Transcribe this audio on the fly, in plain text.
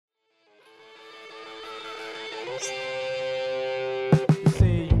Politics.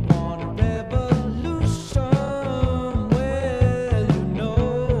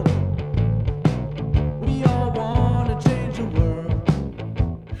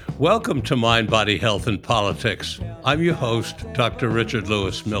 Welcome to Mind, Body, Health, and Politics. I'm your host, Dr. Richard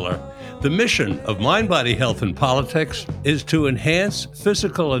Lewis Miller. The mission of Mind, Body, Health, and Politics is to enhance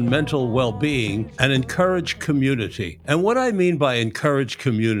physical and mental well-being and encourage community. And what I mean by encourage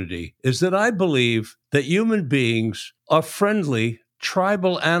community is that I believe that human beings are friendly,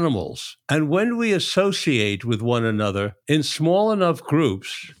 tribal animals. And when we associate with one another in small enough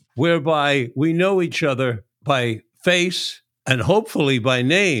groups whereby we know each other by face, and hopefully by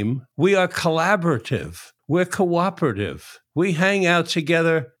name, we are collaborative, we're cooperative, we hang out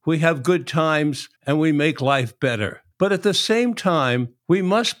together, we have good times, and we make life better. But at the same time, we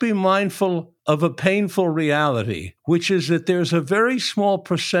must be mindful of a painful reality, which is that there's a very small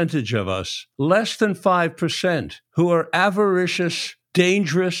percentage of us, less than 5%, who are avaricious,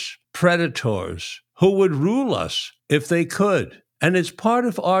 dangerous predators who would rule us if they could. And it's part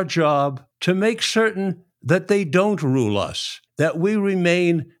of our job to make certain that they don't rule us, that we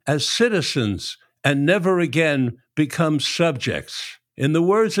remain as citizens and never again become subjects. In the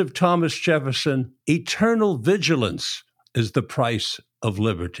words of Thomas Jefferson, eternal vigilance is the price of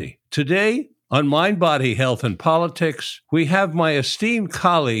liberty. Today, on Mind, Body, Health, and Politics, we have my esteemed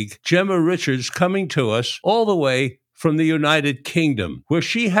colleague, Gemma Richards, coming to us all the way from the United Kingdom, where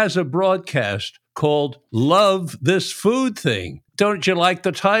she has a broadcast called Love This Food Thing. Don't you like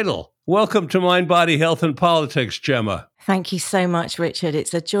the title? Welcome to Mind, Body, Health, and Politics, Gemma. Thank you so much, Richard.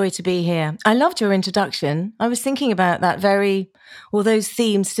 It's a joy to be here. I loved your introduction. I was thinking about all those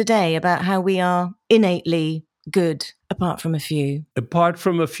themes today about how we are innately good, apart from a few. Apart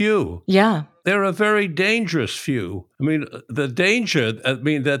from a few? Yeah. They're a very dangerous few. I mean, the danger,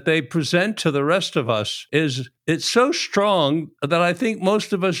 that they present to the rest of us it's so strong that I think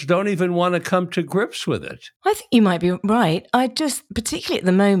most of us don't even want to come to grips with it. I think you might be right. Particularly at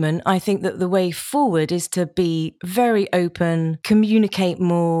the moment, I think that the way forward is to be very open, communicate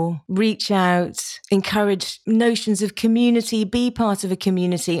more, reach out, encourage notions of community, be part of a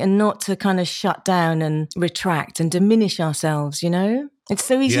community, and not to kind of shut down and retract and diminish ourselves, you know? It's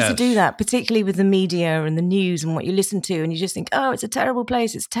so easy to do that, particularly with the media and the news and what you listen to, and you just think, oh, it's a terrible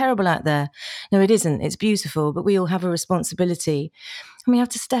place, it's terrible out there. No, it isn't. It's beautiful, but we all have a responsibility, and we have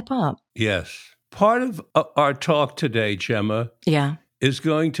to step up. Yes. Part of our talk today, Gemma, is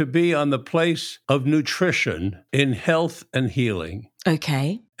going to be on the place of nutrition in health and healing.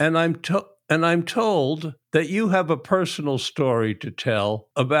 Okay. And I'm told that you have a personal story to tell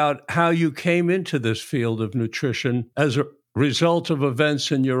about how you came into this field of nutrition as a result of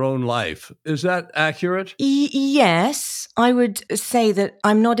events in your own life. Is that accurate? Yes, I would say that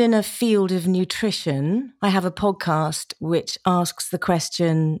I'm not in a field of nutrition. I have a podcast which asks the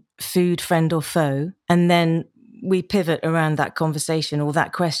question, food, friend or foe? And then we pivot around that conversation or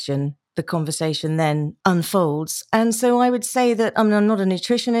that question. The conversation then unfolds. And so I would say that I'm not a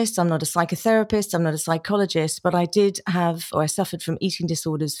nutritionist, I'm not a psychotherapist, I'm not a psychologist, but I suffered from eating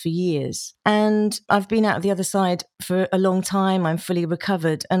disorders for years. And I've been out of the other side for a long time. I'm fully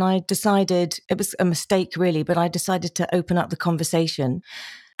recovered. And I decided, it was a mistake really, but I decided to open up the conversation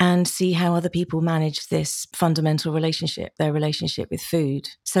and see how other people manage this fundamental relationship, their relationship with food.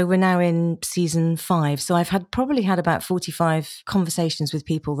 So we're now in season 5. So I've probably had about 45 conversations with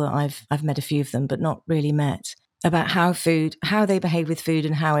people that I've met a few of them, but not really met, about how they behave with food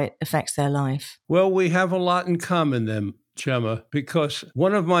and how it affects their life. Well, we have a lot in common then, Gemma, because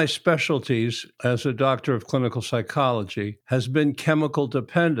one of my specialties as a doctor of clinical psychology has been chemical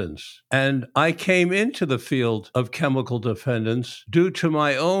dependence. And I came into the field of chemical dependence due to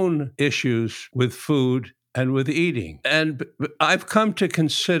my own issues with food and with eating. And I've come to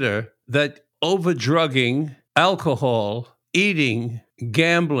consider that overdrugging, alcohol, eating,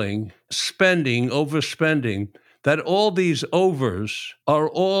 gambling, overspending, that all these overs are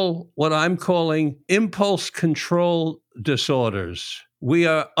all what I'm calling impulse control disorders. We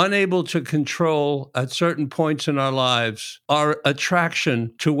are unable to control at certain points in our lives our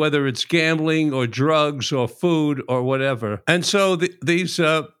attraction to whether it's gambling or drugs or food or whatever. And so these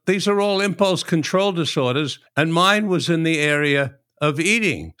are all impulse control disorders, and mine was in the area of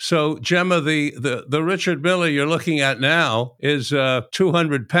eating. So, Gemma, the Richard Miller you're looking at now is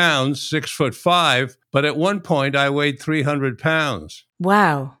 200 pounds, 6'5", but at one point I weighed 300 pounds.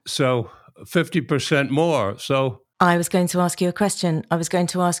 Wow. So 50% more. So I was going to ask you a question. I was going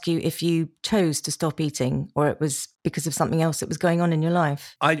to ask you if you chose to stop eating or it was because of something else that was going on in your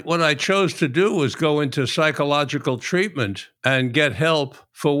life. What I chose to do was go into psychological treatment and get help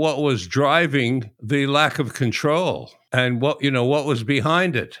for what was driving the lack of control and what was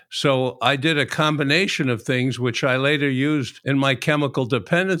behind it. So I did a combination of things, which I later used in my chemical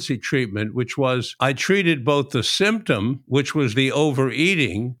dependency treatment, which was I treated both the symptom, which was the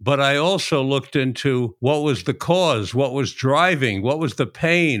overeating, but I also looked into what was the cause, what was driving, what was the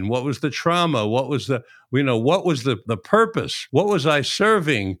pain, what was the trauma, what was the purpose? What was I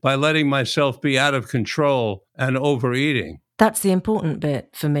serving by letting myself be out of control and overeating? That's the important bit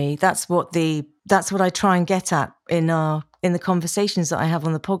for me. That's what I try and get at in the conversations that I have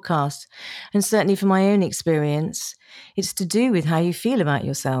on the podcast. And certainly from my own experience, it's to do with how you feel about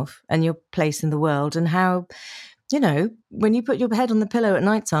yourself and your place in the world and how, when you put your head on the pillow at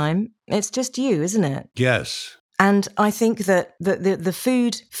nighttime, it's just you, isn't it? Yes. And I think that the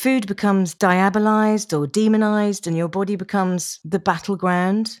food becomes diabolized or demonized and your body becomes the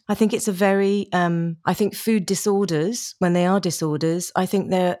battleground. I think it's I think food disorders, when they are disorders, I think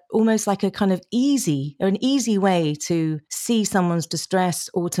they're almost like a kind of an easy way to see someone's distress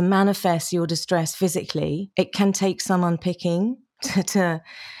or to manifest your distress physically. It can take some unpicking to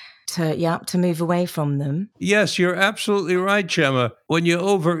move away from them. Yes, you're absolutely right, Gemma. When you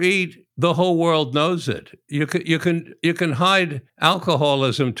overeat, the whole world knows it. You can hide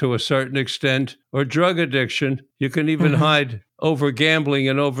alcoholism to a certain extent or drug addiction. You can even hide over gambling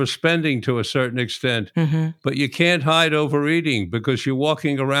and overspending to a certain extent. But you can't hide overeating because you're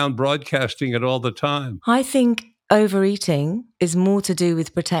walking around broadcasting it all the time. I think overeating is more to do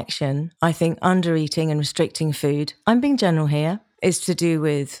with protection. I think undereating and restricting food, I'm being general here, is to do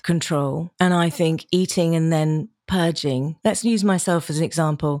with control. And I think eating and then purging, let's use myself as an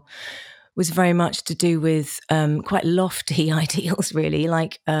example, was very much to do with quite lofty ideals, really,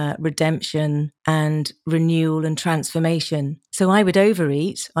 like redemption and renewal and transformation. So I would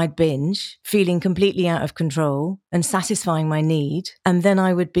overeat, I'd binge, feeling completely out of control and satisfying my need. And then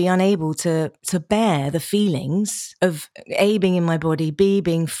I would be unable to bear the feelings of A, being in my body, B,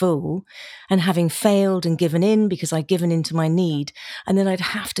 being full and having failed and given in because I'd given into my need. And then I'd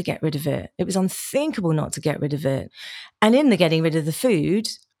have to get rid of it. It was unthinkable not to get rid of it. And in the getting rid of the food,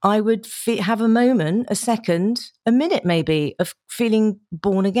 I would have a moment, a second, a minute maybe of feeling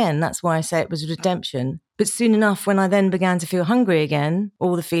born again. That's why I say it was redemption. But soon enough, when I then began to feel hungry again,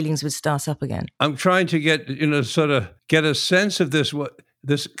 all the feelings would start up again. I'm trying to get a sense of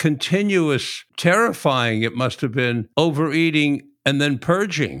this continuous terrifying, it must have been, overeating and then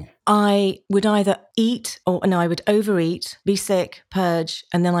purging. I would either eat I would overeat, be sick, purge,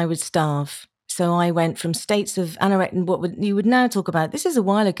 and then I would starve. So I went from states of anorexia, you would now talk about, this is a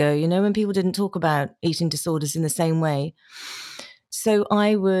while ago, when people didn't talk about eating disorders in the same way. So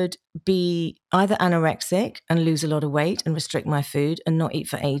I would be either anorexic and lose a lot of weight and restrict my food and not eat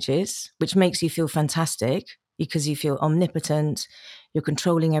for ages, which makes you feel fantastic because you feel omnipotent, you're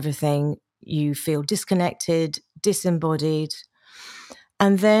controlling everything, you feel disconnected, disembodied.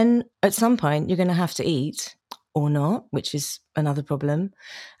 And then at some point you're going to have to eat or not, which is another problem.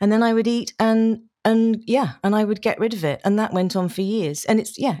 And then I would eat and I would get rid of it. And that went on for years. And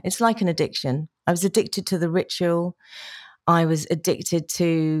it's like an addiction. I was addicted to the ritual. I was addicted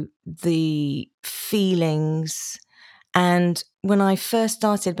to the feelings. And when I first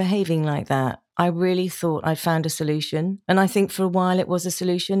started behaving like that, I really thought I'd found a solution. And I think for a while it was a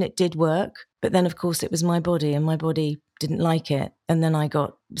solution. It did work. But then, of course, it was my body and my body didn't like it. And then I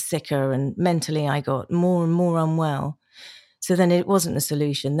got sicker and mentally I got more and more unwell. So then it wasn't a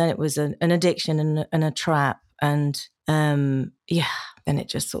solution. Then it was an addiction and a trap. And then it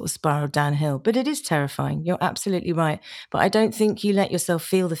just sort of spiraled downhill. But it is terrifying. You're absolutely right. But I don't think you let yourself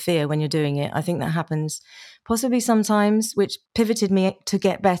feel the fear when you're doing it. I think that happens possibly sometimes, which pivoted me to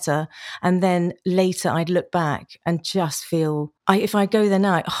get better. And then later I'd look back and just feel, if I go there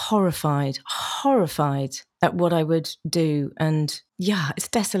now, horrified at what I would do. And it's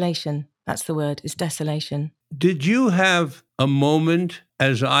desolation. That's the word. It's desolation. Did you have a moment,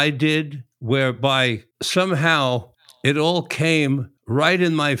 as I did, whereby somehow it all came right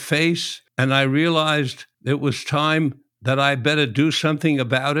in my face and I realized it was time that I better do something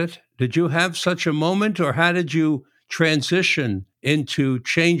about it? Did you have such a moment, or how did you transition into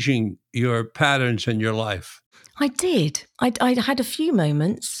changing your patterns in your life? I did. I had a few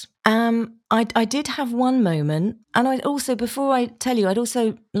moments. I did have one moment. And I'd also, before I tell you, I'd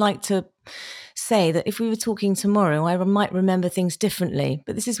also like to say that if we were talking tomorrow, I might remember things differently.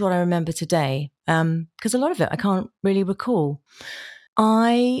 But this is what I remember today, because a lot of it I can't really recall.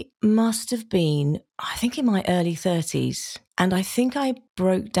 I must have been, I think, in my early 30s. And I think I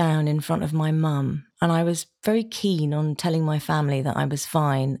broke down in front of my mum. And I was very keen on telling my family that I was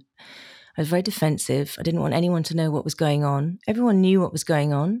fine. I was very defensive. I didn't want anyone to know what was going on. Everyone knew what was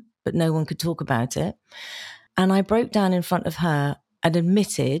going on, but no one could talk about it. And I broke down in front of her and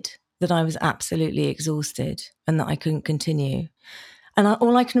admitted that I was absolutely exhausted and that I couldn't continue. And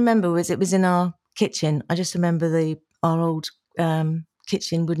all I can remember was it was in our kitchen. I just remember our old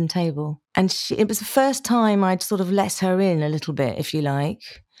kitchen wooden table. And it was the first time I'd sort of let her in a little bit, if you like.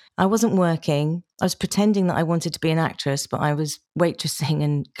 I wasn't working. I was pretending that I wanted to be an actress, but I was waitressing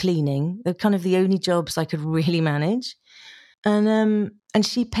and cleaning. They're kind of the only jobs I could really manage. And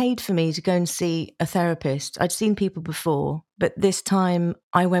she paid for me to go and see a therapist. I'd seen people before, but this time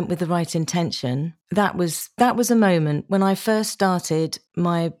I went with the right intention. That was a moment when I first started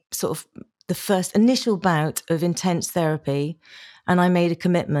my sort of the first initial bout of intense therapy, and I made a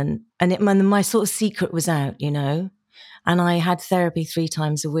commitment. And my sort of secret was out, you know. And I had therapy 3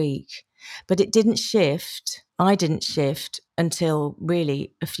 times a week, but it didn't shift. I didn't shift until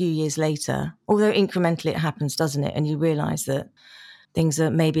really a few years later, although incrementally it happens, doesn't it? And you realize that things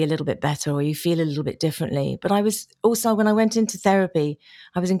are maybe a little bit better or you feel a little bit differently. But I was also, when I went into therapy,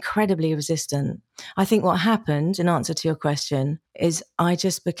 I was incredibly resistant. I think what happened, in answer to your question, is I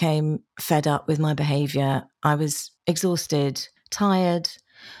just became fed up with my behavior. I was exhausted, tired.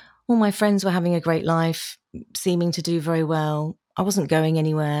 All my friends were having a great life, seeming to do very well. I wasn't going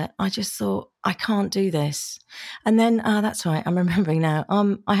anywhere. I just thought, I can't do this. And then, that's right, I'm remembering now.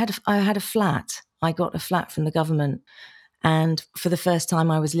 I had a flat. I got a flat from the government. And for the first time,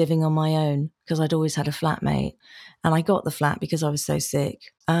 I was living on my own because I'd always had a flatmate. And I got the flat because I was so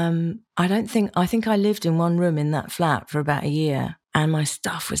sick. I think I lived in one room in that flat for about a year. And my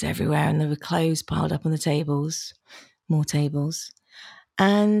stuff was everywhere. And there were clothes piled up on the tables, more tables.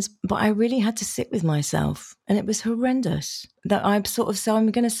 But I really had to sit with myself, and it was horrendous. So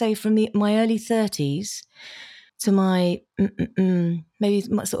I'm going to say from my early 30s to my maybe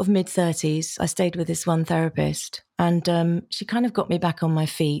sort of mid 30s, I stayed with this one therapist, and she kind of got me back on my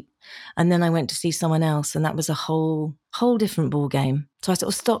feet. And then I went to see someone else, and that was a whole different ball game. So I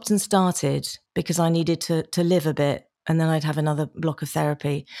sort of stopped and started because I needed to live a bit. And then I'd have another block of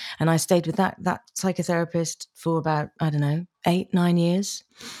therapy. And I stayed with that psychotherapist for about, 8-9 years.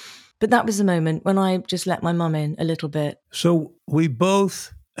 But that was the moment when I just let my mum in a little bit. So we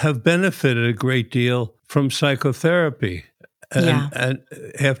both have benefited a great deal from psychotherapy. And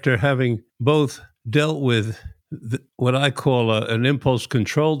after having both dealt with what I call an impulse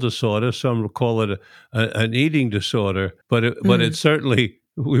control disorder, some will call it an eating disorder, but it certainly...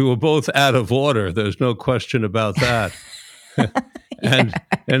 We were both out of order. There's no question about that. And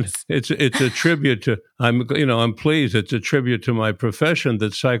it's a tribute to, I'm pleased. It's a tribute to my profession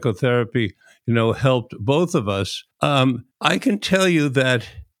that psychotherapy, helped both of us. I can tell you that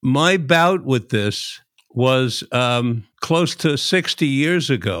my bout with this was close to 60 years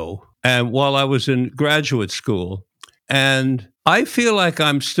ago, and while I was in graduate school. And I feel like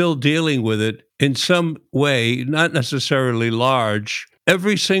I'm still dealing with it in some way, not necessarily large.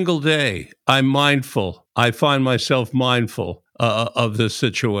 Every single day, I'm mindful. I find myself mindful of this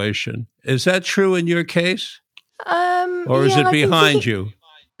situation. Is that true in your case? Or is it behind you?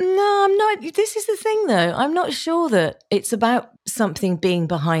 No, I'm not. This is the thing, though. I'm not sure that it's about something being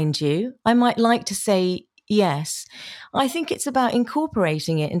behind you. I might like to say yes. I think it's about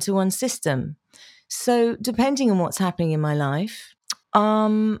incorporating it into one's system. So depending on what's happening in my life,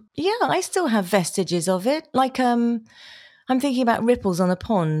 I still have vestiges of it. Like, I'm thinking about ripples on a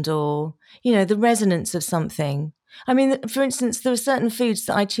pond or, the resonance of something. I mean, for instance, there are certain foods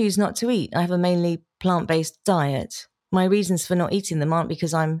that I choose not to eat. I have a mainly plant-based diet. My reasons for not eating them aren't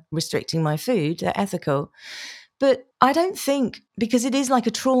because I'm restricting my food. They're ethical. But I don't think, because it is like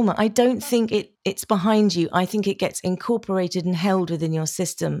a trauma, I don't think it's behind you. I think it gets incorporated and held within your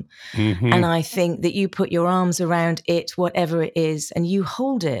system. Mm-hmm. And I think that you put your arms around it, whatever it is, and you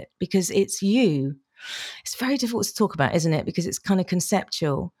hold it because it's you. It's very difficult to talk about, isn't it? Because it's kind of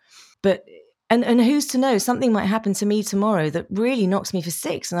conceptual. But and who's to know? Something might happen to me tomorrow that really knocks me for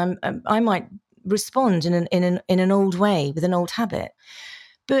six, and I might respond in an old way with an old habit.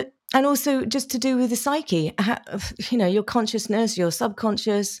 And also just to do with the psyche, your consciousness, your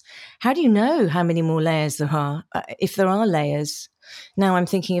subconscious. How do you know how many more layers there are, if there are layers? Now I'm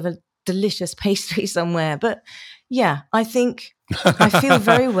thinking of a delicious pastry somewhere, but yeah, I think I feel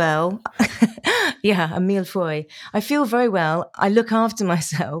very well. Yeah, a millefeuille. I feel very well. I look after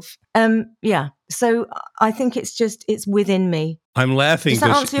myself. So I think it's within me. I'm laughing. Does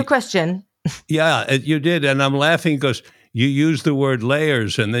that answer your question? Yeah, you did. And I'm laughing because you used the word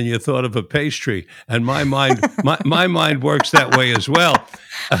layers and then you thought of a pastry. And my mind mind works that way as well.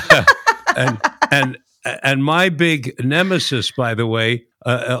 and and and my big nemesis, by the way,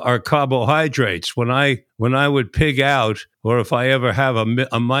 are carbohydrates. When I would pig out, or if I ever have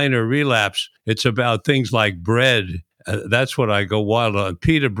a minor relapse, it's about things like bread. That's what I go wild on: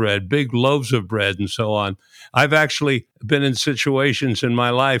 pita bread, big loaves of bread, and so on. I've actually been in situations in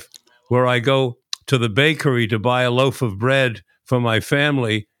my life where I go to the bakery to buy a loaf of bread for my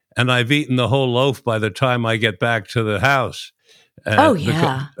family, and I've eaten the whole loaf by the time I get back to the house. Oh,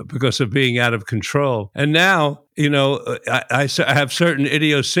 yeah. Because of being out of control. And now, I have certain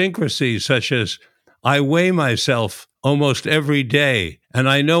idiosyncrasies, such as I weigh myself almost every day. And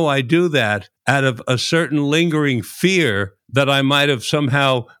I know I do that out of a certain lingering fear that I might have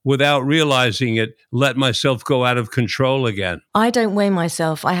somehow, without realizing it, let myself go out of control again. I don't weigh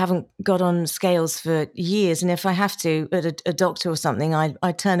myself. I haven't got on scales for years. And if I have to, at a doctor or something,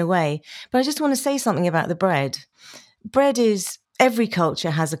 I turn away. But I just want to say something about the bread. Bread is... Every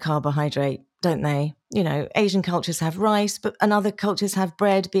culture has a carbohydrate, don't they? Asian cultures have rice, and other cultures have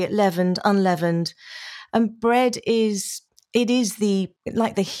bread, be it leavened, unleavened. And bread is the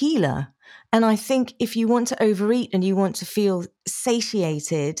healer. And I think if you want to overeat and you want to feel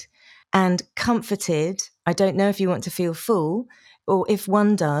satiated and comforted, I don't know if you want to feel full, or if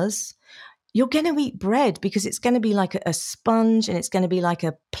one does, you're going to eat bread because it's going to be like a sponge, and it's going to be like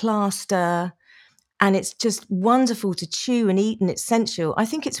a plaster. And it's just wonderful to chew and eat, and it's sensual. I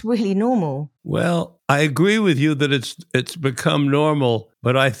think it's really normal. Well, I agree with you that it's become normal,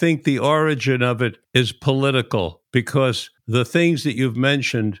 but I think the origin of it is political, because the things that you've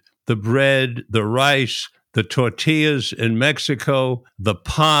mentioned, the bread, the rice, the tortillas in Mexico, the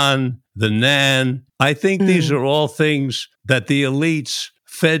pan, the naan, I think these are all things that the elites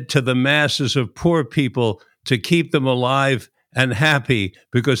fed to the masses of poor people to keep them alive and happy,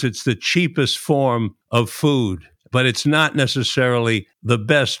 because it's the cheapest form of food. But it's not necessarily the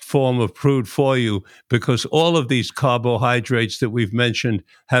best form of food for you, because all of these carbohydrates that we've mentioned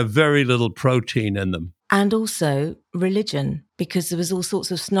have very little protein in them. And also religion, because there was all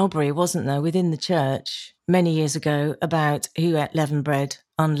sorts of snobbery, wasn't there, within the church many years ago about who ate leavened bread,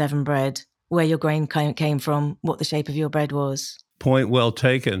 unleavened bread, where your grain came from, what the shape of your bread was. Point well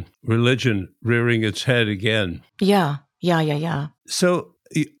taken. Religion rearing its head again. Yeah. So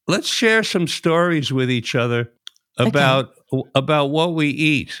let's share some stories with each other about what we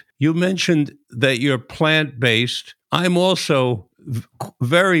eat. You mentioned that you're plant-based. I'm also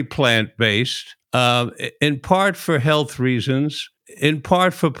very plant-based, in part for health reasons, in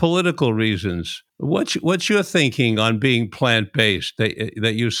part for political reasons. What's your thinking on being plant-based,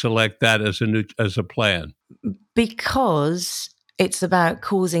 that you select that as a plan? Because it's about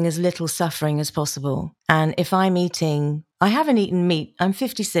causing as little suffering as possible. And if I haven't eaten meat. I'm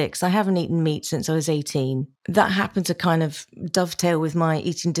 56. I haven't eaten meat since I was 18. That happened to kind of dovetail with my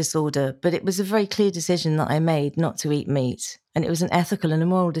eating disorder, but it was a very clear decision that I made not to eat meat. And it was an ethical and a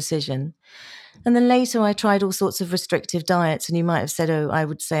moral decision. And then later I tried all sorts of restrictive diets, and you might have said, I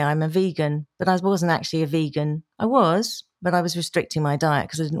would say I'm a vegan, but I wasn't actually a vegan. I was, but I was restricting my diet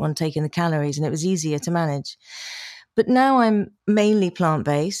because I didn't want to take in the calories, and it was easier to manage. But now I'm mainly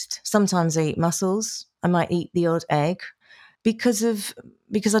plant-based. Sometimes I eat mussels. I might eat the odd egg because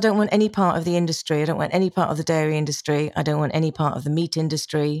I don't want any part of the industry. I don't want any part of the dairy industry. I don't want any part of the meat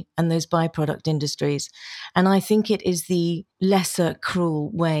industry and those byproduct industries. And I think it is the lesser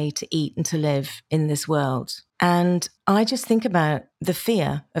cruel way to eat and to live in this world. And I just think about the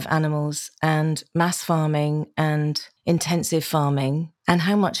fear of animals and mass farming and intensive farming and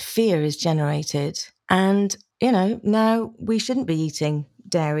how much fear is generated. And now we shouldn't be eating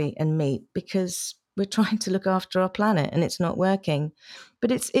dairy and meat because we're trying to look after our planet and it's not working.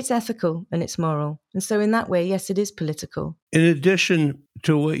 But it's ethical and it's moral. And so in that way, yes, it is political. In addition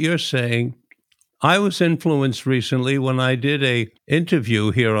to what you're saying, I was influenced recently when I did an interview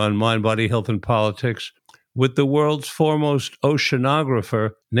here on Mind, Body, Health, and Politics with the world's foremost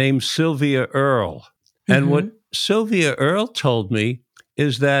oceanographer named Sylvia Earle. And what Sylvia Earle told me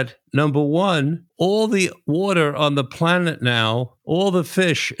is that, number one, all the water on the planet now, all the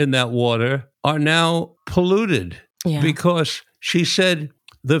fish in that water are now polluted because she said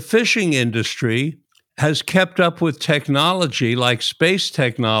the fishing industry has kept up with technology like space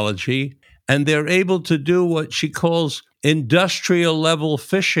technology, and they're able to do what she calls industrial level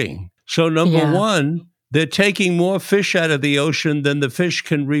fishing. So number one, they're taking more fish out of the ocean than the fish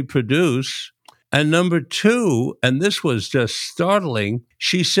can reproduce. And number two, and this was just startling,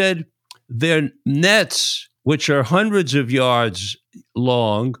 she said their nets, which are hundreds of yards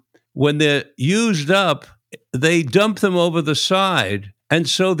long, when they're used up they dump them over the side. And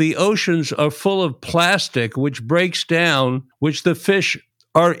so the oceans are full of plastic, which breaks down, which the fish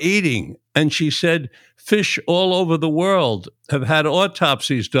are eating. And she said fish all over the world have had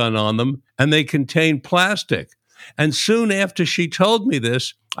autopsies done on them, and they contain plastic. And soon after she told me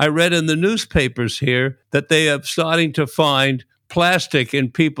this, I read in the newspapers here that they are starting to find plastic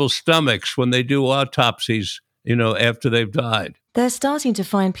in people's stomachs when they do autopsies, after they've died. They're starting to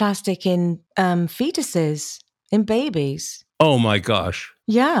find plastic in fetuses, in babies. Oh, my gosh.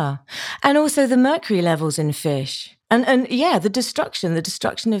 Yeah. And also the mercury levels in fish. And yeah, the destruction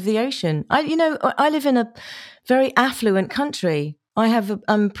of the ocean. I live in a very affluent country.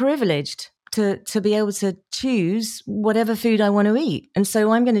 I'm privileged to be able to choose whatever food I want to eat. And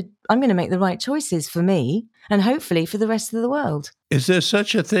so I'm going to make the right choices for me and hopefully for the rest of the world. Is there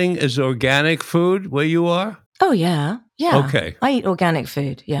such a thing as organic food where you are? Oh, yeah. Yeah. Okay. I eat organic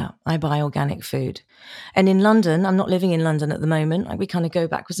food. Yeah. I buy organic food. And in London, I'm not living in London at the moment. We kind of go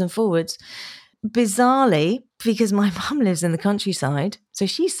backwards and forwards. Bizarrely, because my mum lives in the countryside, so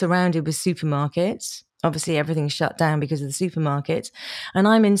she's surrounded with supermarkets. Obviously, everything's shut down because of the supermarkets. And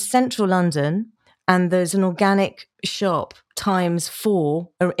I'm in central London, and there's an organic shop times 4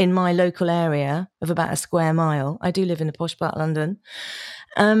 in my local area of about a square mile. I do live in a posh part of London.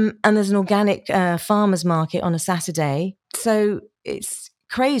 And there's an organic farmer's market on a Saturday. So it's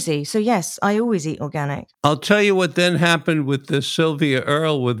crazy. So yes, I always eat organic. I'll tell you what then happened with this Sylvia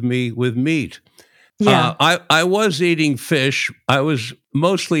Earle with meat. Yeah. I was eating fish. We're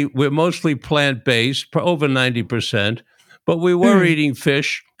mostly plant-based, over 90%, but we were eating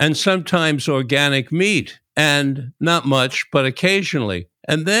fish and sometimes organic meat, and not much, but occasionally.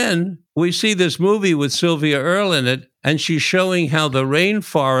 And then we see this movie with Sylvia Earle in it, and she's showing how the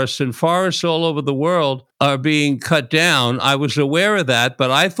rainforests and forests all over the world are being cut down. I was aware of that,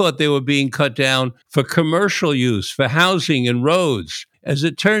 but I thought they were being cut down for commercial use, for housing and roads. As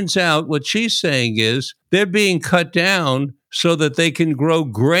it turns out, what she's saying is they're being cut down so that they can grow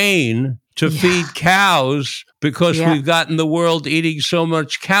grain to feed cows because we've gotten the world eating so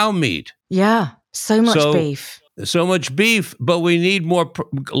much cow meat. Yeah, so much beef. So much beef, but we need more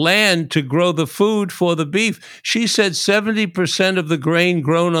land to grow the food for the beef. She said 70% of the grain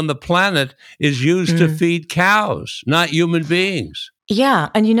grown on the planet is used to feed cows, not human beings. Yeah,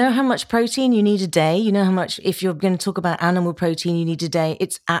 and you know how much protein you need a day? You know how much, if you're going to talk about animal protein you need a day,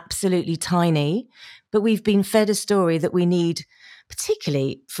 it's absolutely tiny. But we've been fed a story that we need,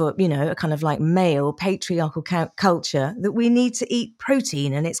 particularly for, a kind of like male patriarchal culture, that we need to eat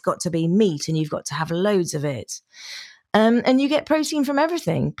protein and it's got to be meat and you've got to have loads of it. And you get protein from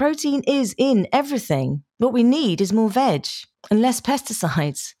everything. Protein is in everything. What we need is more veg and less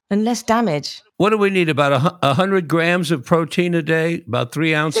pesticides and less damage. What do we need? About 100 grams of protein a day? About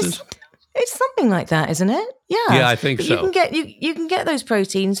 3 ounces? It's something like that, isn't it? Yeah. Yeah, I think so. You can get those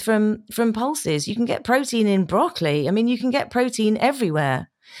proteins from pulses. You can get protein in broccoli. I mean, you can get protein everywhere.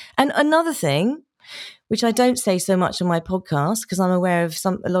 And another thing, which I don't say so much on my podcast because I'm aware of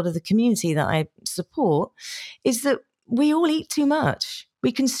a lot of the community that I support, is that we all eat too much.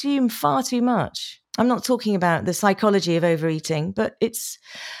 We consume far too much. I'm not talking about the psychology of overeating, but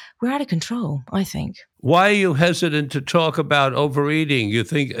we're out of control, I think. Why are you hesitant to talk about overeating? You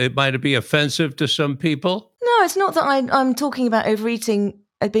think it might be offensive to some people? No, it's not that I'm talking about overeating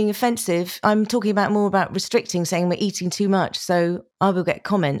as being offensive. I'm talking more about restricting, saying we're eating too much. So I will get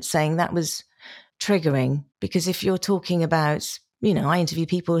comments saying that was triggering, because if you're talking about, I interview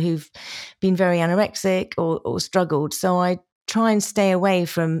people who've been very anorexic or struggled. So I try and stay away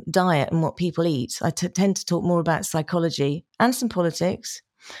from diet and what people eat. I tend to talk more about psychology and some politics.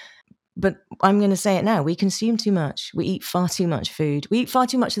 But I'm going to say it now. We consume too much. We eat far too much food. We eat far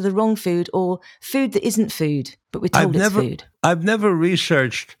too much of the wrong food or food that isn't food, but we're told it's food. I've never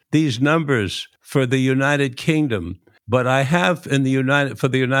researched these numbers for the United Kingdom, but I have for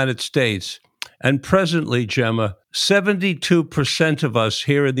the United States. And presently, Gemma, 72% of us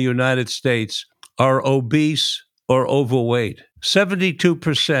here in the United States are obese or overweight.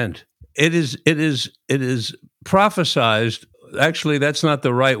 72%. It is prophesized. Actually, that's not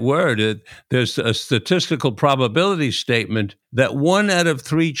the right word. There's a statistical probability statement that 1 out of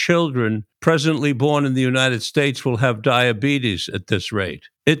 3 children presently born in the United States will have diabetes at this rate.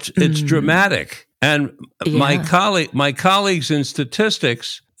 It's dramatic. And my colleagues in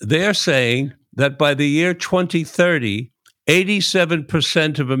statistics, they're saying that by the year 2030,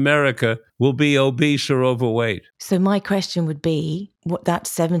 87% of America will be obese or overweight. So my question would be, what that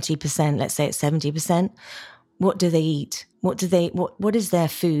 70%, let's say it's 70%, what do they eat? What is their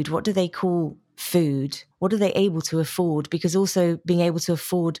food? What do they call food? What are they able to afford? Because also being able to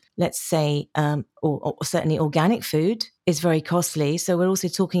afford, let's say, or certainly organic food is very costly. So we're also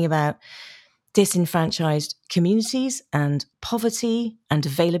talking about disenfranchised communities and poverty and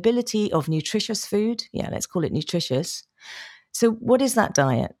availability of nutritious food. Yeah, let's call it nutritious. So what is that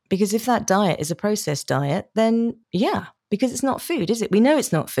diet? Because if that diet is a processed diet, then yeah, because it's not food, is it? We know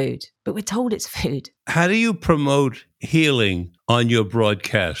it's not food, but we're told it's food. How do you promote healing on your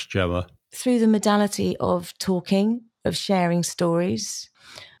broadcast, Gemma? Through the modality of talking, of sharing stories,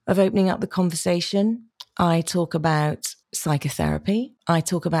 of opening up the conversation. I talk about psychotherapy. I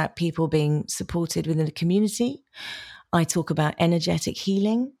talk about people being supported within the community. I talk about energetic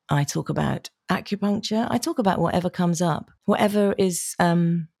healing. I talk about acupuncture. I talk about whatever comes up, whatever is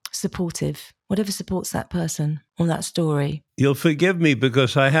supportive, whatever supports that person or that story. You'll forgive me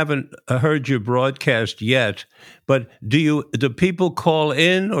because I haven't heard your broadcast yet, but do people call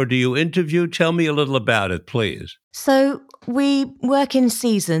in or do you interview? Tell me a little about it, please. So we work in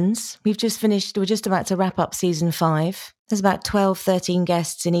seasons. We're just about to wrap up season 5. There's about 12, 13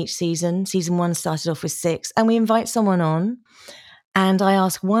 guests in each season. Season 1 started off with 6, and we invite someone on. And I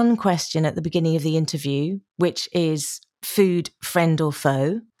ask one question at the beginning of the interview, which is food, friend or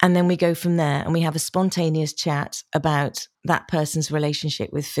foe. And then we go from there and we have a spontaneous chat about that person's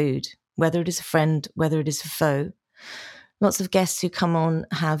relationship with food, whether it is a friend, whether it is a foe. Lots of guests who come on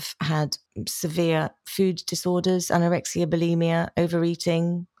have had severe food disorders, anorexia, bulimia,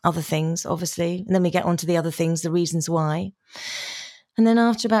 overeating, other things, obviously. And then we get on to the other things, the reasons why. And then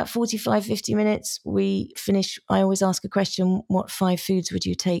after about 45, 50 minutes, we finish. I always ask a question, what 5 foods would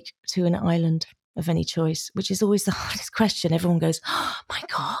you take to an island of any choice? Which is always the hardest question. Everyone goes, oh my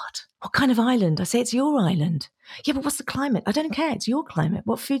God, what kind of island? I say, it's your island. Yeah, but what's the climate? I don't care. It's your climate.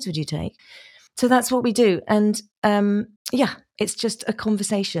 What foods would you take? So that's what we do. And it's just a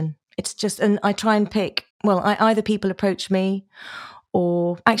conversation. It's just, and I try and pick, either people approach me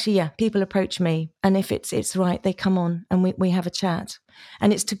or people approach me. And if it's right, they come on and we have a chat.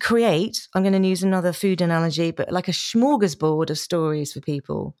 And it's to create, I'm going to use another food analogy, but like a smorgasbord of stories for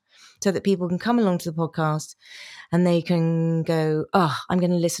people so that people can come along to the podcast and they can go, I'm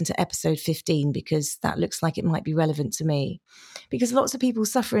going to listen to episode 15 because that looks like it might be relevant to me. Because lots of people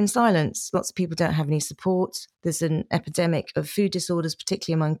suffer in silence. Lots of people don't have any support. There's an epidemic of food disorders,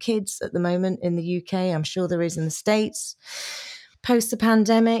 particularly among kids at the moment in the UK. I'm sure there is in the States. Post the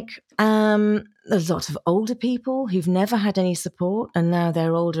pandemic, there's lots of older people who've never had any support and now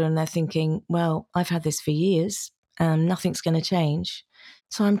they're older and they're thinking, well, I've had this for years and nothing's going to change.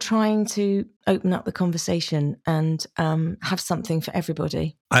 So I'm trying to open up the conversation and have something for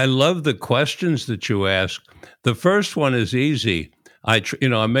everybody. I love the questions that you ask. The first one is easy.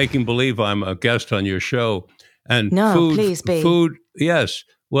 I'm making believe I'm a guest on your show. And please be. Food, yes.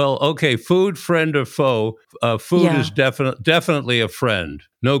 Well, okay, food, friend or foe. Food is definitely a friend.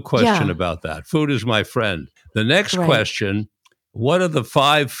 No question about that. Food is my friend. The next question, what are the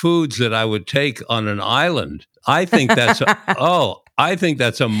 5 foods that I would take on an island? I think that's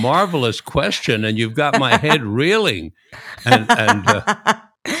a marvelous question, and you've got my head reeling. And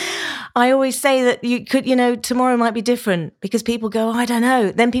I always say that you could, tomorrow might be different because people go, I don't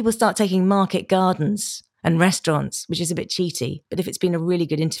know. Then people start taking market gardens and restaurants, which is a bit cheaty. But if it's been a really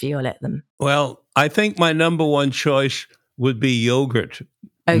good interview, I'll let them. Well, I think my number one choice would be yogurt.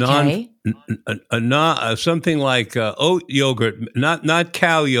 Okay. Something like oat yogurt, not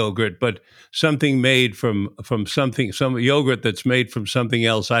cow yogurt, but something made from some yogurt that's made from something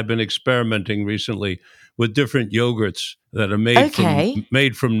else. I've been experimenting recently with different yogurts that are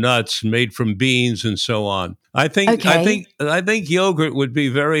made from nuts, made from beans, and so on. I think yogurt would be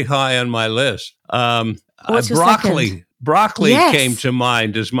very high on my list. What's your second? Broccoli came to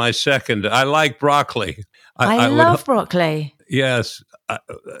mind as my second. I like broccoli. I love broccoli. Yes.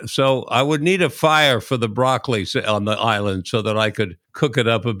 So I would need a fire for the broccoli on the island so that I could cook it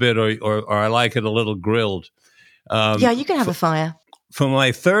up a bit, or I like it a little grilled. You can have a fire. For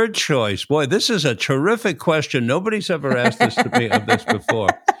my third choice, boy, this is a terrific question. Nobody's ever asked this to me of this before.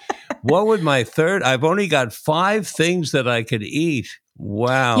 What would my third? I've only got 5 things that I could eat.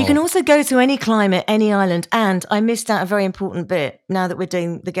 Wow. You can also go to any climate, any island. And I missed out a very important bit now that we're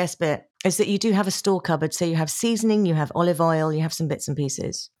doing the guest bit, is that you do have a store cupboard. So you have seasoning, you have olive oil, you have some bits and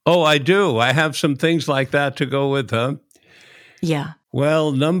pieces. Oh, I do. I have some things like that to go with, huh? Yeah.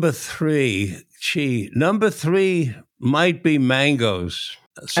 Well, number 3 might be mangoes.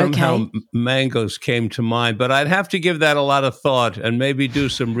 Somehow mangoes came to mind, but I'd have to give that a lot of thought and maybe do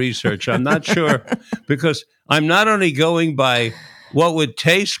some research. I'm not sure because I'm not only going by what would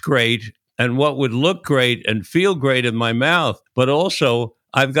taste great and what would look great and feel great in my mouth, but also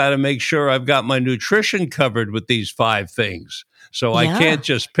I've got to make sure I've got my nutrition covered with these 5 things. So I can't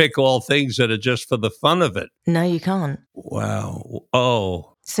just pick all things that are just for the fun of it. No, you can't. Wow.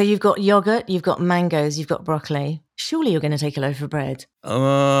 Oh. So you've got yogurt, you've got mangoes, you've got broccoli. Surely you're going to take a loaf of bread.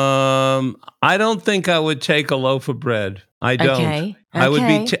 I don't think I would take a loaf of bread. I don't. Okay. I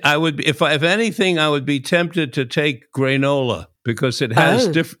would be, if anything, I would be tempted to take granola because it has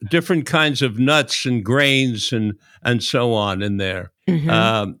different kinds of nuts and grains and so on in there.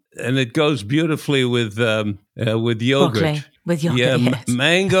 Mm-hmm. And it goes beautifully with yogurt. Broccoli. With yogurt, yes.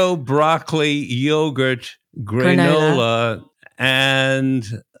 Mango, broccoli, yogurt, granola. And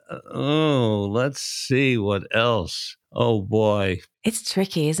let's see what else. Oh boy, it's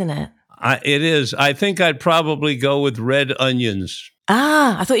tricky, isn't it? It is. I think I'd probably go with red onions.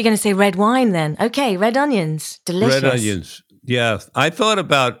 I thought you were going to say red wine then. Okay, red onions, delicious. Red onions. Yeah, I thought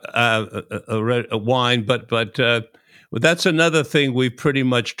about a wine, but that's another thing we've pretty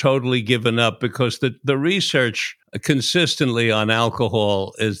much totally given up because the research consistently on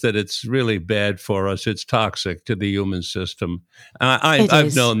alcohol is that it's really bad for us. It's toxic to the human system.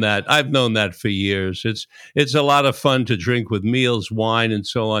 I've known that. I've known that for years. It's a lot of fun to drink with meals, wine, and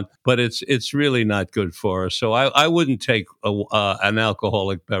so on, but it's really not good for us. So I wouldn't take an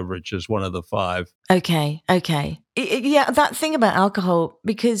alcoholic beverage as one of the 5. Okay. Yeah, that thing about alcohol,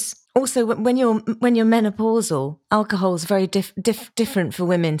 because also when you're menopausal, alcohol is very different for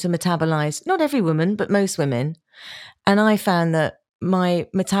women to metabolize. Not every woman, but most women. And I found that my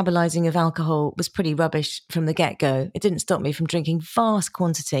metabolizing of alcohol was pretty rubbish from the get-go. It didn't stop me from drinking vast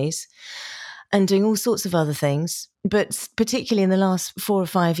quantities and doing all sorts of other things. But particularly in the last 4 or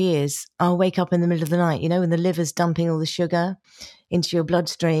 5 years, I'll wake up in the middle of the night, when the liver's dumping all the sugar into your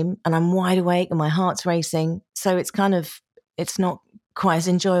bloodstream and I'm wide awake and my heart's racing. So it's not quite as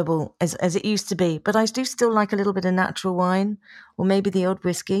enjoyable as it used to be. But I do still like a little bit of natural wine or maybe the odd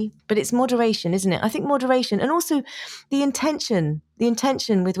whiskey. But it's moderation, isn't it? I think moderation, and also the intention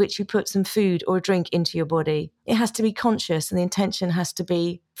with which you put some food or a drink into your body. It has to be conscious and the intention has to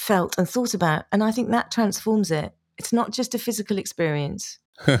be felt and thought about. And I think that transforms it. It's not just a physical experience.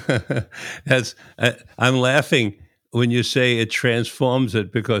 I'm laughing when you say it transforms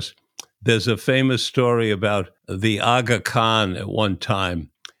it because there's a famous story about the Aga Khan at one time,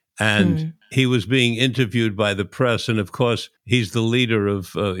 and he was being interviewed by the press. And of course, he's the leader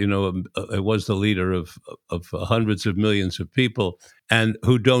of, was the leader of hundreds of millions of people and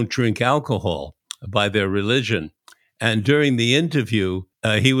who don't drink alcohol by their religion. And during the interview,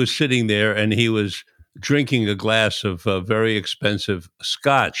 he was sitting there and he was drinking a glass of very expensive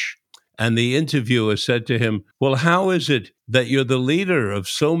scotch. And the interviewer said to him, well, how is it that you're the leader of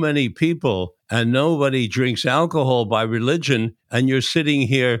so many people and nobody drinks alcohol by religion and you're sitting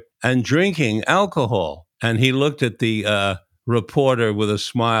here and drinking alcohol? And he looked at the reporter with a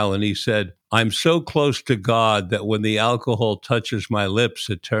smile and he said, I'm so close to God that when the alcohol touches my lips,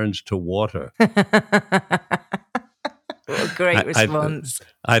 it turns to water. What a great response.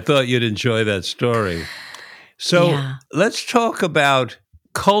 I thought you'd enjoy that story. So let's talk about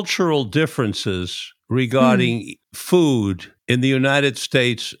cultural differences regarding food in the United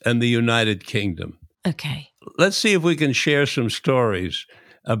States and the United Kingdom. Okay. Let's see if we can share some stories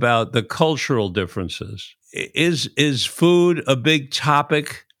about the cultural differences. Is food a big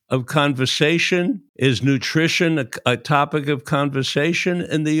topic of conversation? Is nutrition a topic of conversation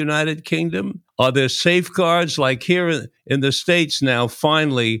in the United Kingdom? Are there safeguards like here in the States now?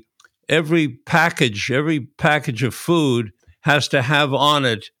 Finally, every package of food has to have on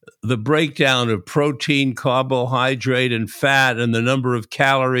it the breakdown of protein, carbohydrate, and fat, and the number of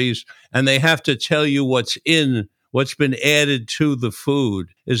calories, and they have to tell you what's been added to the food.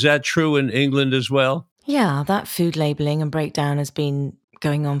 Is that true in England as well? Yeah, that food labeling and breakdown has been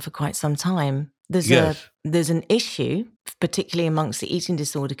going on for quite some time. There's an issue, particularly amongst the eating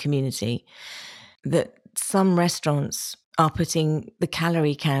disorder community, that some restaurants are putting the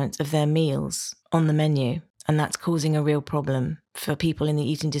calorie count of their meals on the menu. And that's causing a real problem for people in the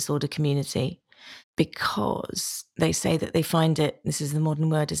eating disorder community because they say that they find it, this is the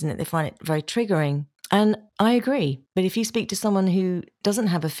modern word, isn't it? They find it very triggering. And I agree. But if you speak to someone who doesn't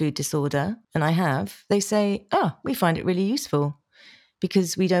have a food disorder, and I have, they say, we find it really useful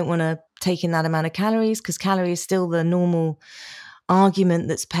because we don't want to take in that amount of calories because calorie is still the normal argument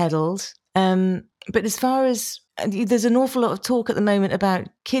that's peddled. But as far as there's an awful lot of talk at the moment about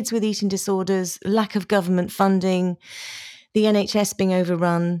kids with eating disorders, lack of government funding, the NHS being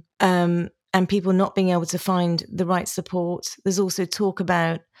overrun, and people not being able to find the right support. There's also talk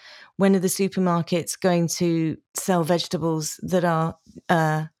about when are the supermarkets going to sell vegetables that are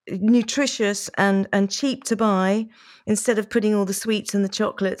nutritious and cheap to buy, instead of putting all the sweets and the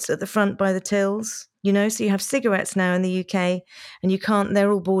chocolates at the front by the tills. So you have cigarettes now in the UK, and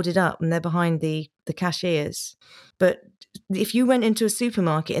they're all boarded up and they're behind the cashiers. But if you went into a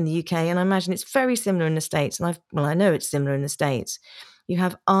supermarket in the UK, and I imagine it's very similar in the States, and I know it's similar in the States, you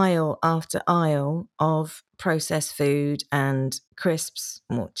have aisle after aisle of processed food and crisps,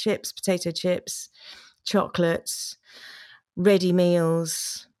 more chips, potato chips, chocolates, ready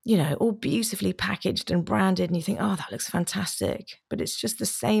meals, all beautifully packaged and branded. And you think, oh, that looks fantastic. But it's just the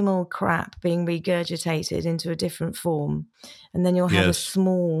same old crap being regurgitated into a different form. And then you'll have a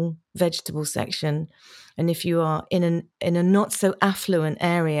small vegetable section. And if you are in a not so affluent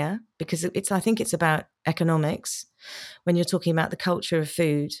area, because I think it's about economics, when you're talking about the culture of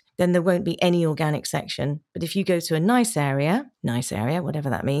food, then there won't be any organic section. But if you go to a nice area, whatever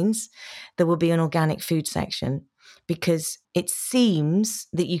that means, there will be an organic food section, because it seems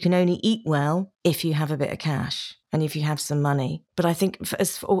that you can only eat well if you have a bit of cash and if you have some money. But I think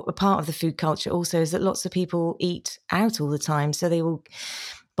as for a part of the food culture also is that lots of people eat out all the time. So they will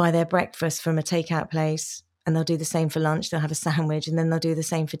buy their breakfast from a takeout place, and they'll do the same for lunch. They'll have a sandwich, and then they'll do the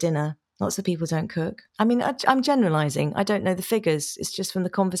same for dinner. Lots of people don't cook. I mean, I'm generalizing. I don't know the figures. It's just from the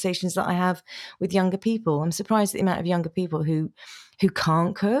conversations that I have with younger people. I'm surprised at the amount of younger people who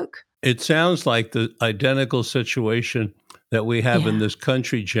can't cook. It sounds like the identical situation that we have in this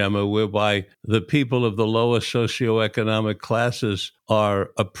country, Gemma, whereby the people of the lower socioeconomic classes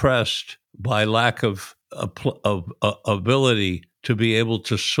are oppressed by lack of ability to be able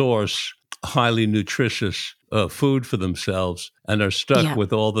to source highly nutritious food for themselves, and are stuck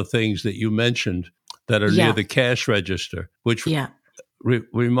with all the things that you mentioned that are near the cash register, which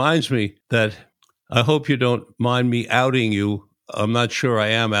reminds me that I hope you don't mind me outing you. I'm not sure I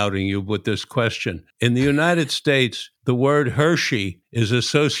am outing you with this question. In the United States, the word Hershey is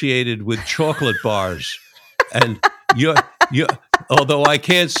associated with chocolate bars. And you, although I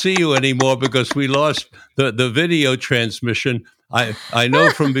can't see you anymore because we lost the video transmission, I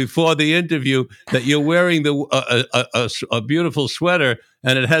know from before the interview that you're wearing a beautiful sweater,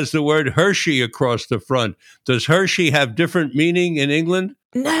 and it has the word Hershey across the front. Does Hershey have different meaning in England?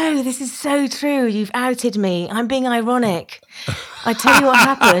 No, this is so true. You've outed me. I'm being ironic. I tell you what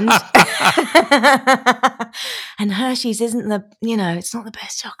happened. And Hershey's isn't it's not the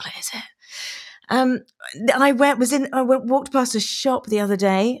best chocolate, is it? I walked past a shop the other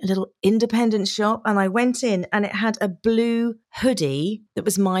day, a little independent shop, and I went in, and it had a blue hoodie that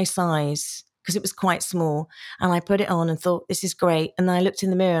was my size, because it was quite small. And I put it on and thought, this is great. And then I looked in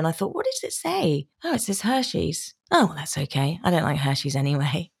the mirror and I thought, what does it say? Oh, it says Hershey's. Oh, well, that's okay. I don't like Hershey's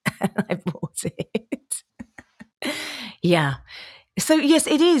anyway. I bought it. Yeah. So yes,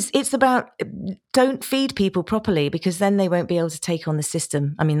 it is. It's about don't feed people properly, because then they won't be able to take on the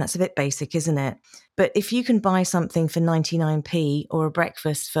system. I mean, that's a bit basic, isn't it? But if you can buy something for 99p or a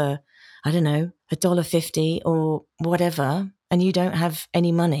breakfast for, I don't know, $1.50 or whatever, and you don't have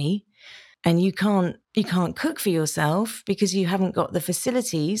any money, and you can't cook for yourself because you haven't got the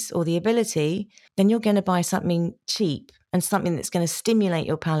facilities or the ability, then you're going to buy something cheap and something that's going to stimulate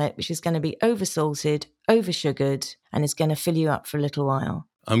your palate, which is going to be oversalted, oversugared, and is going to fill you up for a little while.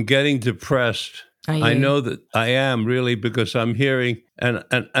 I'm getting depressed. I know that I am, really, because I'm hearing, and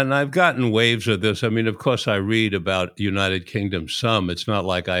I've gotten waves of this. I mean, of course, I read about United Kingdom some. It's not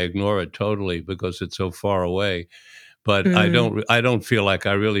like I ignore it totally because it's so far away. But I don't feel like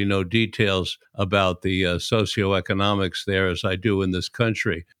I really know details about the socioeconomics there as I do in this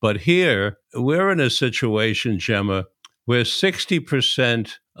country. But here, we're in a situation, Gemma, where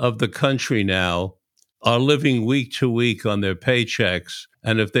 60% of the country now are living week to week on their paychecks.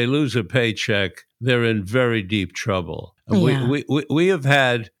 And if they lose a paycheck, they're in very deep trouble. And we have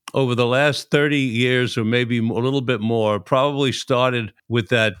had, over the last 30 years, or maybe a little bit more, probably started with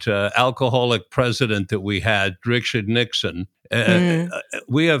that alcoholic president that we had, Richard Nixon.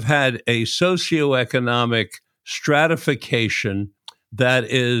 We have had a socioeconomic stratification that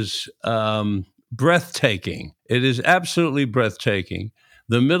is breathtaking. It is absolutely breathtaking.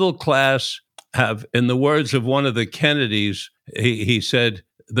 The middle class have, in the words of one of the Kennedys, he said,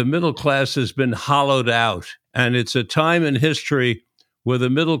 the middle class has been hollowed out. And it's a time in history where the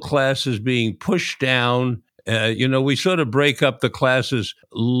middle class is being pushed down. We sort of break up the classes: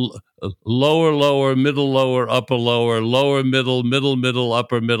 lower, middle, lower, upper, lower, middle,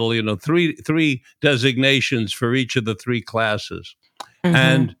 upper, middle. Three designations for each of the three classes,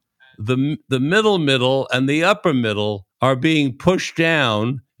 and the middle, and the upper middle are being pushed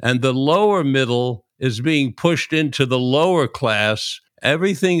down, and the lower middle is being pushed into the lower class.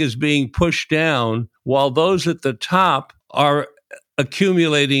 Everything is being pushed down, while those at the top are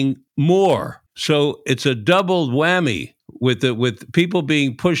accumulating more. So it's a double whammy with people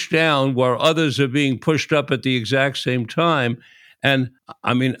being pushed down while others are being pushed up at the exact same time. And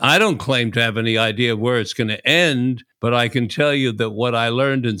I mean, I don't claim to have any idea where it's going to end, but I can tell you that what I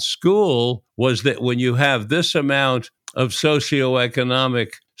learned in school was that when you have this amount of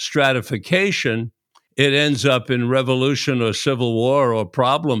socioeconomic stratification, it ends up in revolution or civil war or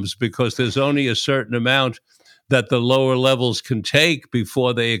problems, because there's only a certain amount that the lower levels can take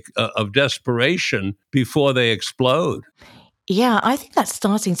before they of desperation before they explode. Yeah, I think that's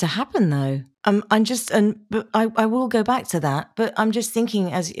starting to happen, though. But I will go back to that. But I'm just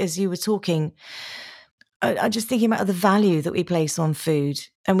thinking, as you were talking, I'm just thinking about the value that we place on food,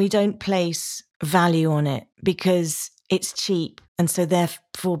 and we don't place value on it because it's cheap, and so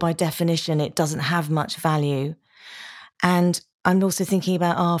therefore, by definition, it doesn't have much value. And I'm also thinking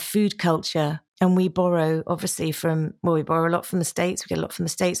about our food culture. And we borrow, obviously, we borrow a lot from the States. We get a lot from the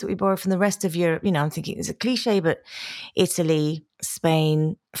States that we borrow from the rest of Europe. I'm thinking it's a cliche, but Italy,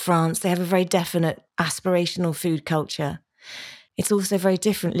 Spain, France, they have a very definite aspirational food culture. It's also very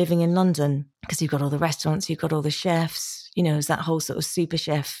different living in London, because you've got all the restaurants, you've got all the chefs, it's that whole sort of super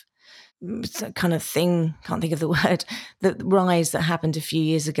chef kind of thing, can't think of the word, the rise that happened a few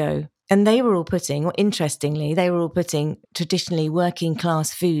years ago. And interestingly, they were all putting traditionally working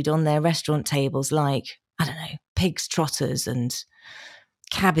class food on their restaurant tables, like, I don't know, pig's trotters and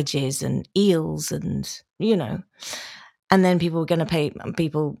cabbages and eels and, and then people were going to pay,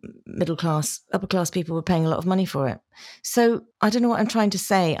 middle class, upper class people were paying a lot of money for it. So I don't know what I'm trying to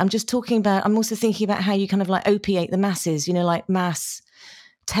say. I'm also thinking about how you kind of like opiate the masses, like mass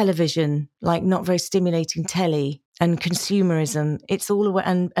television, like not very stimulating telly, and consumerism. It's all a way,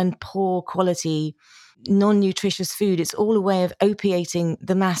 and poor quality, non-nutritious food. It's all a way of opiating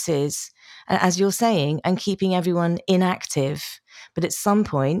the masses, as you're saying, and keeping everyone inactive. But at some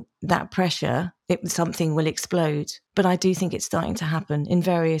point, that pressure, something will explode. But I do think it's starting to happen in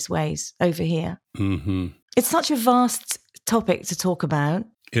various ways over here. Mm-hmm. It's such a vast topic to talk about.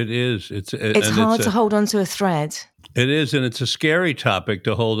 It is. It's hard to hold on to a thread. It is, and it's a scary topic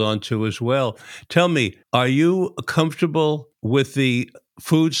to hold on to as well. Tell me, are you comfortable with the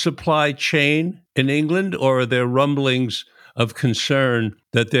food supply chain in England, or are there rumblings of concern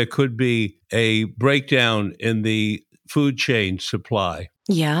that there could be a breakdown in the food chain supply?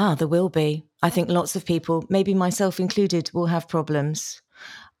 Yeah, there will be. I think lots of people, maybe myself included, will have problems.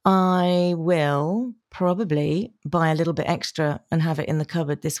 I will probably buy a little bit extra and have it in the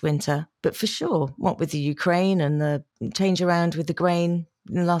cupboard this winter. But for sure, what with the Ukraine and the change around with the grain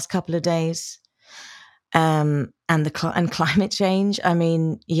in the last couple of days, and climate change. I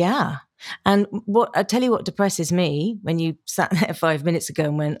mean, yeah. And I tell you what depresses me, when you sat there 5 minutes ago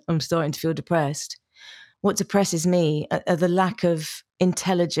and went, I'm starting to feel depressed. What depresses me are the lack of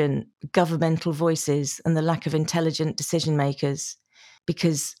intelligent governmental voices and the lack of intelligent decision makers,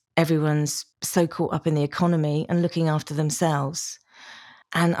 because everyone's so caught up in the economy and looking after themselves.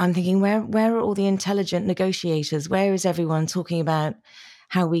 And I'm thinking, where are all the intelligent negotiators? Where is everyone talking about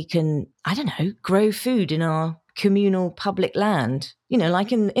how we can, I don't know, grow food in our communal public land?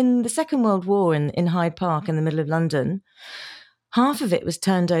 Like in the Second World War in Hyde Park in the middle of London, half of it was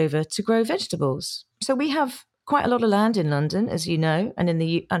turned over to grow vegetables. So we have quite a lot of land in London, as you know,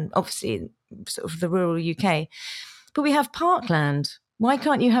 and obviously sort of the rural UK. But we have parkland. Why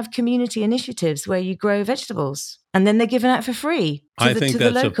can't you have community initiatives where you grow vegetables and then they're given out for free to the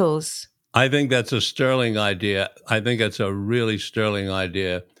locals? I think that's a sterling idea. I think that's a really sterling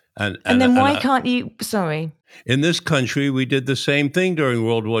idea. And then why can't you? Sorry. In this country, we did the same thing during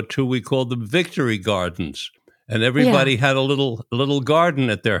World War II. We called them victory gardens, and everybody had a little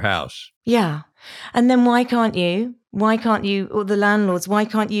garden at their house. Yeah. And then why can't you, or the landlords, why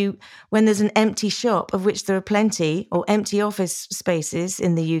can't you, when there's an empty shop, of which there are plenty, or empty office spaces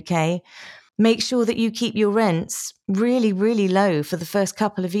in the UK, make sure that you keep your rents really, really low for the first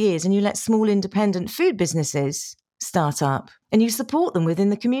couple of years, and you let small independent food businesses start up, and you support them within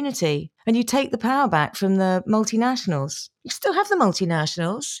the community, and you take the power back from the multinationals. You still have the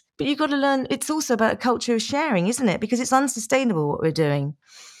multinationals, but you've got to learn, it's also about a culture of sharing, isn't it? Because it's unsustainable what we're doing.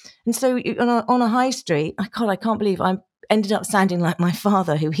 And so on a high street, I can't believe I ended up sounding like my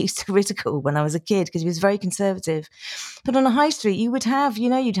father, who he used to ridicule when I was a kid because he was very conservative. But on a high street, you would have,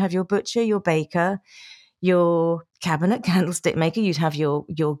 you'd have your butcher, your baker, your cabinet candlestick maker, you'd have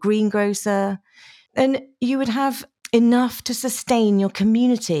your greengrocer, and you would have enough to sustain your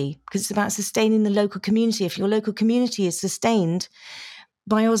community, because it's about sustaining the local community. If your local community is sustained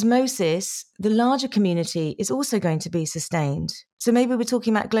by osmosis, the larger community is also going to be sustained. So maybe we're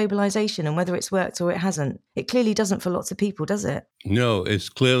talking about globalization and whether it's worked or it hasn't. It clearly doesn't for lots of people, does it? No, it's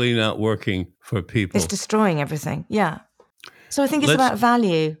clearly not working for people. It's destroying everything. Yeah. So I think it's about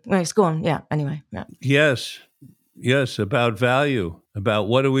value. Well, go on. Yeah. Anyway. Yeah. Yes, about value, about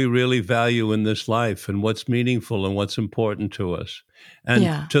what do we really value in this life and what's meaningful and what's important to us.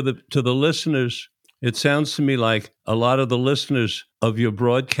 And to the listeners, it sounds to me like a lot of the listeners of your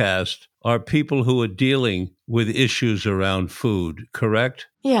broadcast are people who are dealing with issues around food, correct?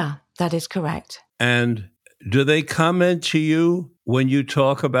 Yeah, that is correct. And do they comment to you when you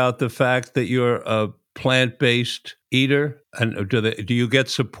talk about the fact that you're a plant-based eater? And do you get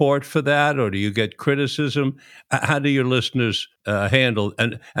support for that, or do you get criticism? How do your listeners handle,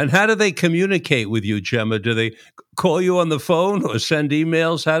 and how do they communicate with you, Gemma? Do they call you on the phone or send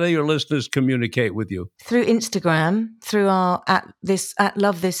emails? How do your listeners communicate with you? Through Instagram, through our at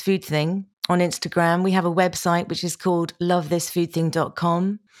Love This Food Thing on Instagram. We have a website which is called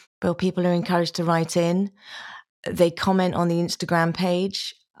lovethisfoodthing.com, where people are encouraged to write in. They comment on the Instagram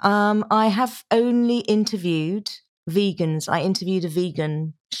page. I have only interviewed vegans. I interviewed a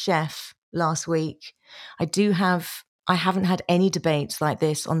vegan chef last week. I haven't had any debates like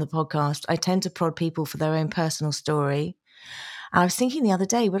this on the podcast. I tend to prod people for their own personal story. I was thinking the other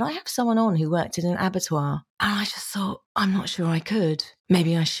day, would I have someone on who worked in an abattoir? And I just thought, I'm not sure I could.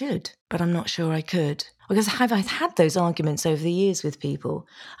 Maybe I should, but I'm not sure I could. Because I've had those arguments over the years with people.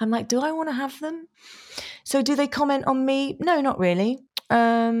 I'm like, do I want to have them? So do they comment on me? No, not really.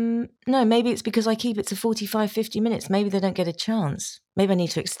 No, maybe it's because I keep it to 45, 50 minutes. Maybe they don't get a chance. Maybe I need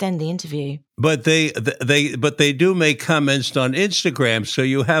to extend the interview. But they do make comments on Instagram, so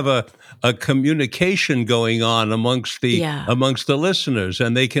you have a communication going on amongst the listeners,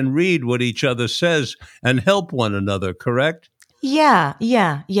 and they can read what each other says and help one another, correct? Yeah.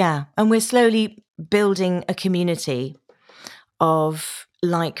 And we're slowly building a community of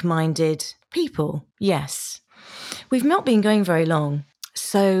like-minded people. Yes. We've not been going very long.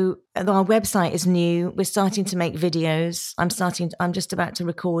 So our website is new. We're starting to make videos. I'm just about to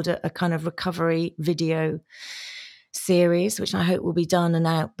record a kind of recovery video series, which I hope will be done and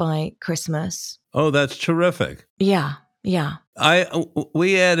out by Christmas. Oh, that's terrific. Yeah.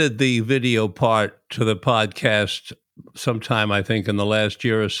 We added the video part to the podcast sometime, I think, in the last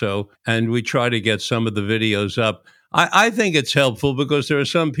year or so, and we try to get some of the videos up. I think it's helpful because there are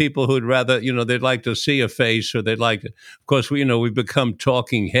some people who'd rather, they'd like to see a face, or they'd like, of course, we've become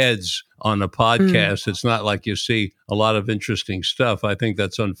talking heads on a podcast. It's not like you see a lot of interesting stuff. I think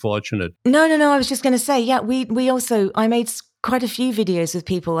that's unfortunate. No. I was just going to say, I made quite a few videos with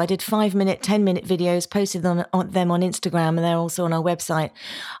people. I did 5-minute, 10-minute videos, posted them on Instagram, and they're also on our website.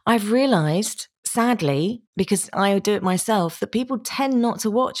 I've realized, sadly, because I do it myself, that people tend not to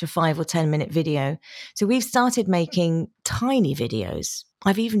watch a 5 or 10-minute video. So we've started making tiny videos.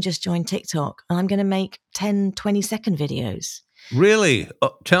 I've even just joined TikTok, and I'm going to make 10, 20-second videos. Really?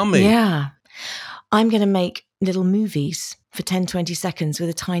 Tell me. Yeah. I'm going to make little movies for 10, 20 seconds with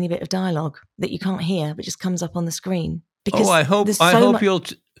a tiny bit of dialogue that you can't hear, but just comes up on the screen. Because I hope you'll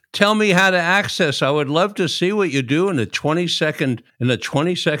tell me how to access. I would love to see what you do in a 20-second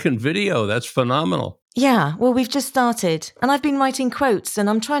video. That's phenomenal. Yeah, well, we've just started, and I've been writing quotes, and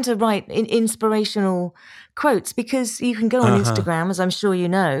I'm trying to write inspirational quotes, because you can go on Instagram, as I'm sure you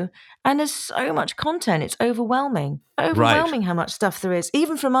know, and there's so much content. It's overwhelming how much stuff there is,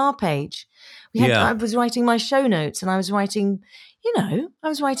 even from our page. I was writing my show notes, and I was writing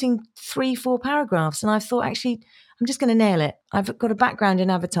 3-4 paragraphs, and I thought, actually, I'm just going to nail it. I've got a background in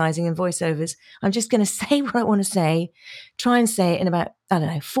advertising and voiceovers. I'm just going to say what I want to say, try and say it in about,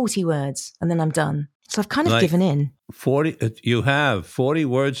 40 words, and then I'm done. So I've kind of given in. 40, you have 40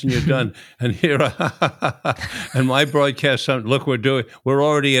 words and you're done. And here, and my broadcast, look, we're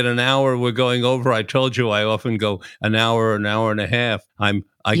already at an hour. We're going over. I told you I often go an hour and a half. I'm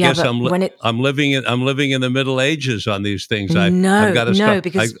living in the Middle Ages on these things. I've got to stop.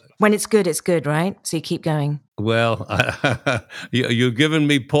 Because when it's good, right? So you keep going. Well, you've given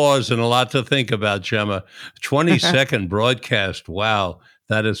me pause and a lot to think about, Gemma. 20-second broadcast. Wow.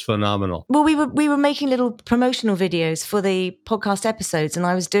 That is phenomenal. Well, we were making little promotional videos for the podcast episodes, and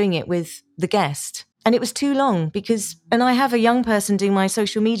I was doing it with the guest. And it was too long and I have a young person doing my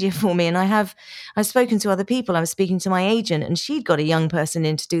social media for me, and I've spoken to other people. I was speaking to my agent, and she'd got a young person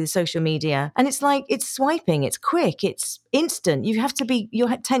in to do the social media. And it's like, it's swiping, it's quick, it's instant.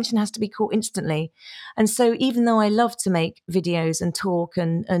 Your attention has to be caught instantly. And so even though I love to make videos and talk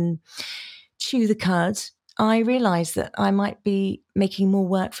and chew the cud, I realized that I might be making more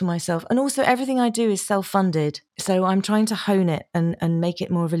work for myself. And also everything I do is self-funded. So I'm trying to hone it and make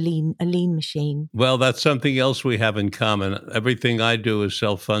it more of a lean machine. Well, that's something else we have in common. Everything I do is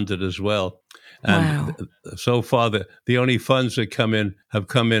self-funded as well. And Wow. so far, the only funds that have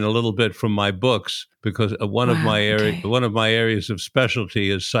come in a little bit from my books, because one of my areas of specialty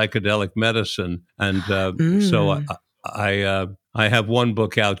is psychedelic medicine, and so I have one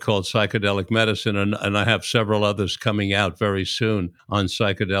book out called Psychedelic Medicine, and I have several others coming out very soon on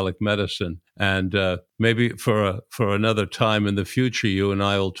psychedelic medicine. And maybe for another time in the future, you and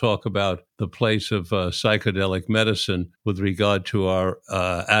I will talk about the place of psychedelic medicine with regard to our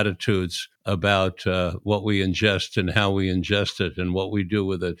attitudes about what we ingest and how we ingest it and what we do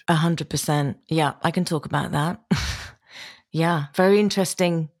with it. 100%. Yeah, I can talk about that. Yeah, very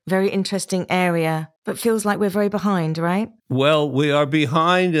interesting area, but feels like we're very behind, right? Well, we are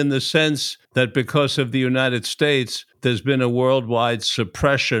behind in the sense that because of the United States, there's been a worldwide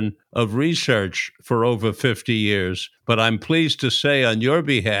suppression of research for over 50 years. But I'm pleased to say on your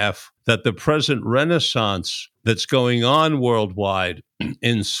behalf that the present renaissance that's going on worldwide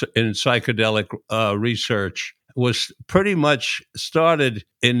in psychedelic research was pretty much started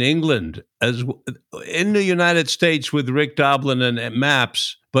in England, as in the United States with Rick Doblin and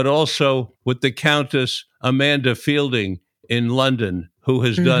MAPS, but also with the Countess Amanda Fielding in London, who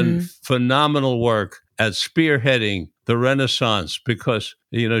has done phenomenal work at spearheading the Renaissance because,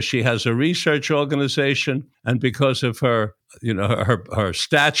 she has a research organization, and because of her, her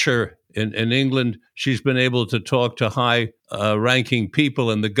stature in England, she's been able to talk to high-ranking people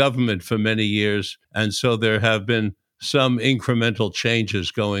in the government for many years, and so there have been some incremental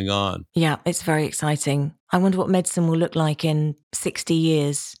changes going on. Yeah, it's very exciting. I wonder what medicine will look like in 60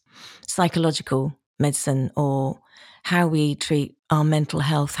 years, psychological medicine, or how we treat our mental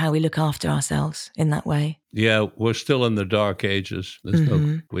health, how we look after ourselves in that way. Yeah, we're still in the dark ages.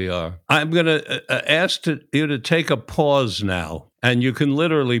 We are. I'm going to ask you to take a pause now, and you can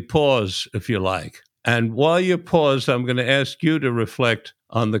literally pause if you like. And while you pause, I'm going to ask you to reflect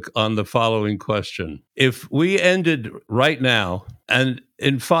on the following question. If we ended right now, and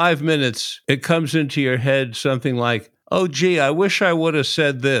in 5 minutes, it comes into your head something like, oh, gee, I wish I would have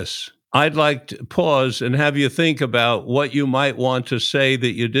said this. I'd like to pause and have you think about what you might want to say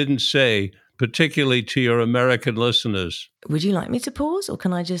that you didn't say, particularly to your American listeners. Would you like me to pause, or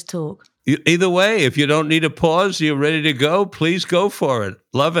can I just talk? Either way, if you don't need a pause, you're ready to go, please go for it.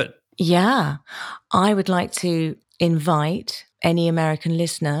 Love it. Yeah. I would like to invite any American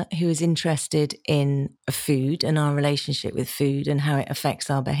listener who is interested in food and our relationship with food and how it affects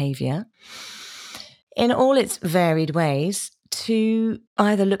our behavior in all its varied ways to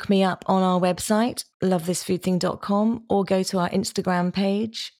either look me up on our website, lovethisfoodthing.com, or go to our Instagram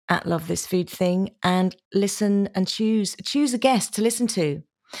page at lovethisfoodthing and listen and choose a guest to listen to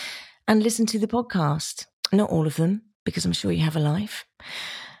and listen to the podcast. Not all of them, because I'm sure you have a life.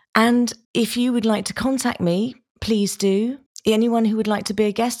 And if you would like to contact me, please do. Anyone who would like to be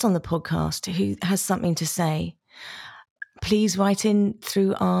a guest on the podcast who has something to say, please write in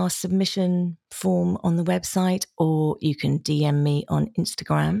through our submission form on the website, or you can DM me on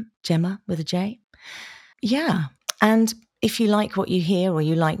Instagram, Gemma with a J. Yeah. And if you like what you hear or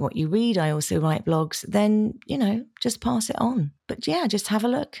you like what you read, I also write blogs, then, just pass it on. But yeah, just have a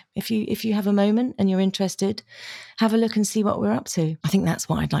look. If you have a moment and you're interested, have a look and see what we're up to. I think that's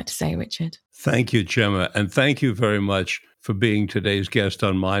what I'd like to say, Richard. Thank you, Gemma. And thank you very much for being today's guest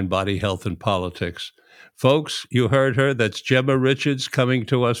on Mind, Body, Health, and Politics. Folks, you heard her. That's Gemma Richards coming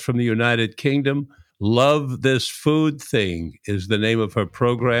to us from the United Kingdom. Love This Food Thing is the name of her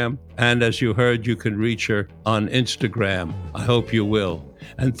program. And as you heard, you can reach her on Instagram. I hope you will.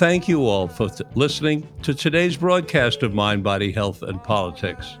 And thank you all for listening to today's broadcast of Mind, Body, Health, and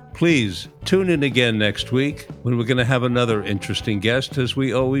Politics. Please tune in again next week when we're going to have another interesting guest, as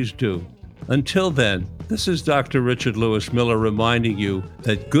we always do. Until then, this is Dr. Richard Lewis Miller reminding you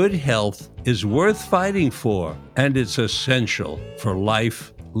that good health is worth fighting for, and it's essential for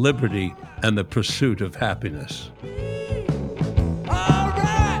life, liberty, and the pursuit of happiness.